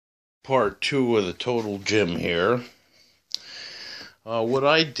part 2 of the Total Gym here. What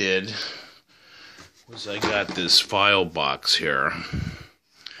I did was I got this file box here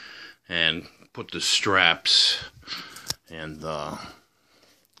and put the straps and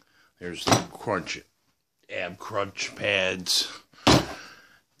there's the ab crunch pads,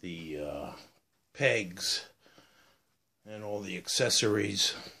 the pegs, and all the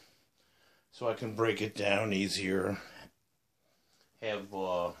accessories, so I can break it down easier, have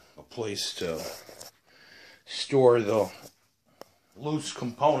a place to store the loose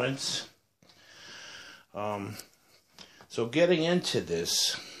components. So getting into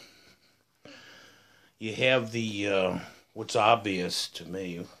this, you have the what's obvious to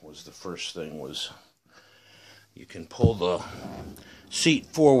me was the first thing was you can pull the seat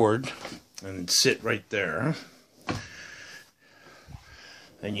forward and sit right there.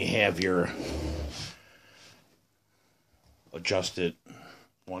 Then you have your adjusted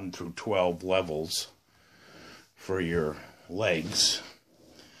 1 through 12 levels for your legs.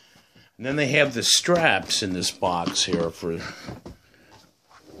 And then they have the straps in this box here for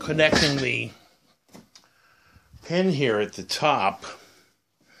connecting the pin here at the top.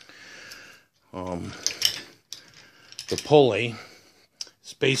 The pulley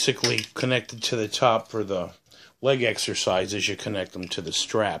is basically connected to the top for the leg exercises. You connect them to the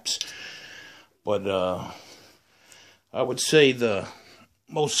straps. But I would say the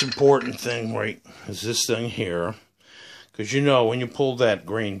most important thing, right, is this thing here. Because you know, when you pull that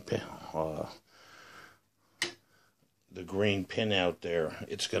green pin, the green pin out there,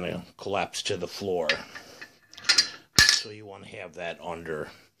 it's going to collapse to the floor. So you want to have that under.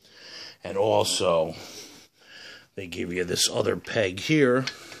 And also, they give you this other peg here.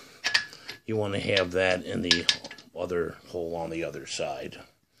 You want to have that in the other hole on the other side.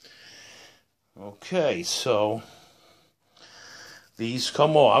 Okay, so these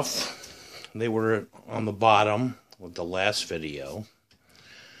come off. They were on the bottom with the last video.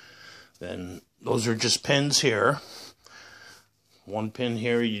 Then those are just pins here. One pin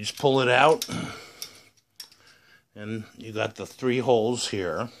here, you just pull it out. And you got the 3 holes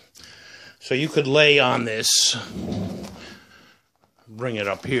here. So you could lay on this, bring it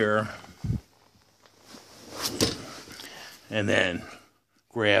up here, and then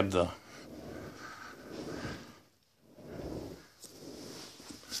grab the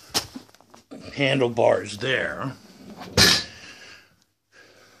handlebars there.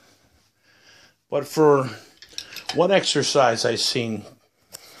 But for one exercise I've seen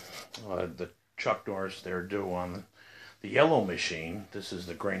the Chuck Norris there do on the yellow machine, this is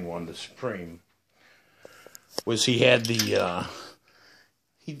the green one, the Supreme, was he had the,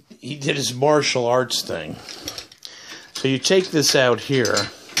 he did his martial arts thing. So you take this out here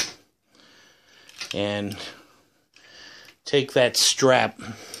and take that strap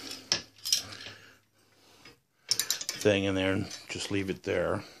thing in there and just leave it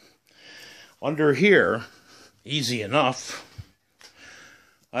there. Under here, easy enough.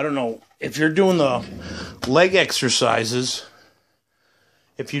 I don't know, if you're doing the leg exercises,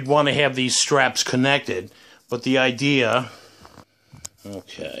 if you'd want to have these straps connected, but the idea,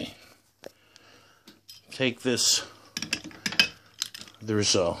 okay, take this,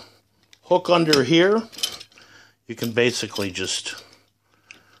 there's a hook under here, you can basically just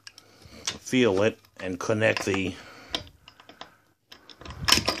feel it and connect the,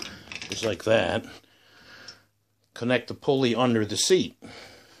 just like that, connect the pulley under the seat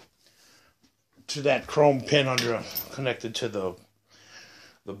to that chrome pin under connected to the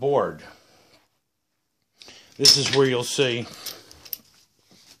board. This is where you'll see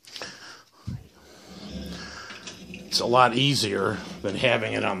it's a lot easier than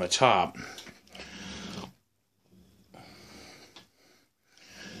having it on the top.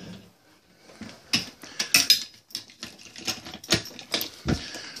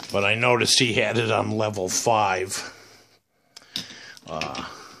 But I noticed he had it on level 5.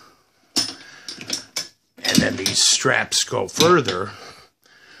 And then these straps go further,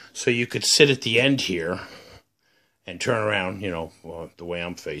 so you could sit at the end here and turn around, you know, the way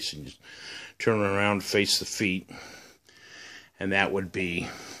I'm facing, just turn around, face the feet, and that would be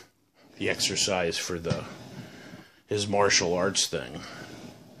the exercise for his martial arts thing.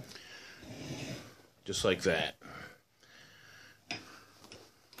 Just like that.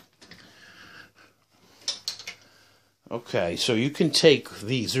 Okay, so you can take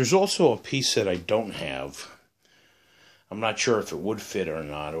these. There's also a piece that I don't have. I'm not sure if it would fit or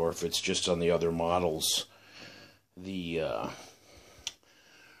not, or if it's just on the other models. There's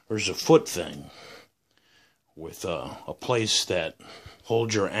a foot thing with a place that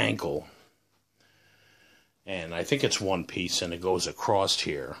holds your ankle. And I think it's one piece, and it goes across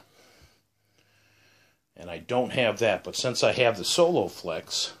here. And I don't have that, but since I have the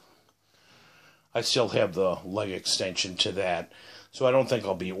SoloFlex, I still have the leg extension to that. So I don't think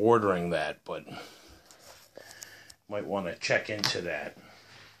I'll be ordering that, but might want to check into that.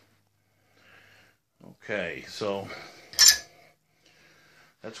 Okay, so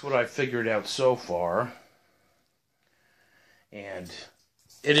that's what I figured out so far. And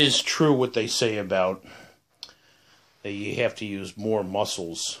it is true what they say about that you have to use more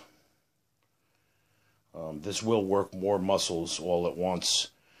muscles. This will work more muscles all at once,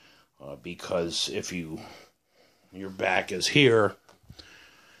 because if your back is here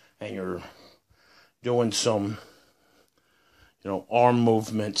and you're doing some arm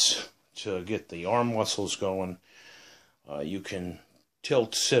movements to get the arm muscles going, you can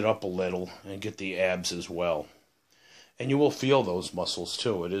sit up a little and get the abs as well. And you will feel those muscles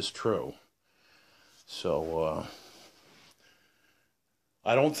too, it is true. So,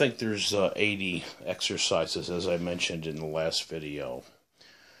 I don't think there's 80 exercises, as I mentioned in the last video.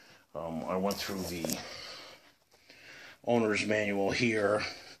 I went through the owner's manual here,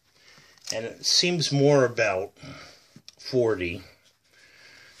 and it seems more about 40.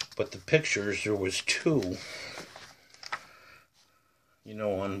 But the pictures, there was 2,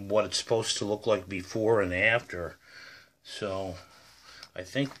 on what it's supposed to look like before and after. So, I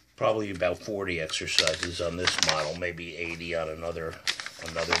think probably about 40 exercises on this model, maybe 80 on another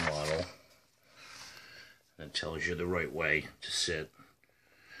model. And it tells you the right way to sit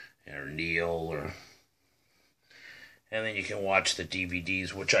or kneel, and then you can watch the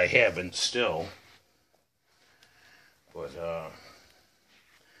DVDs, which I haven't still. But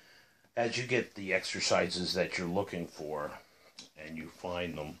as you get the exercises that you're looking for and you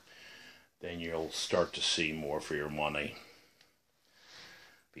find them, then you'll start to see more for your money.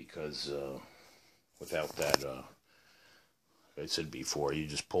 Because without that, like I said before, you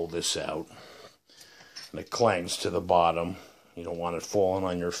just pull this out and it clangs to the bottom. You don't want it falling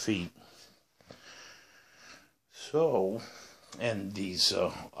on your feet. So, and these,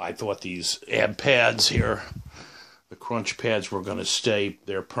 I thought these ab pads here, the crunch pads, were going to stay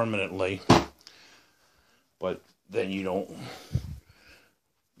there permanently. But then you don't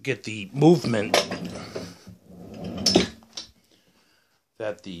get the movement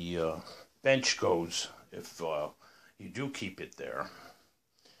that the bench goes if you do keep it there.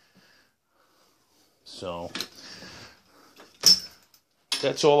 So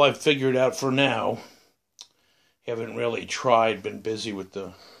that's all I've figured out for now. Haven't really tried, been busy with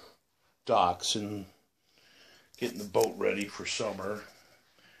the docks and getting the boat ready for summer.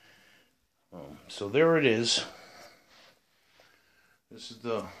 So there it is. This is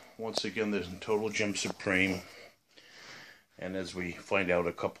once again, there's Total Gym Supreme. And as we find out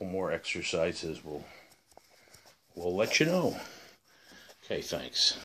a couple more exercises, we'll let you know. Okay, thanks.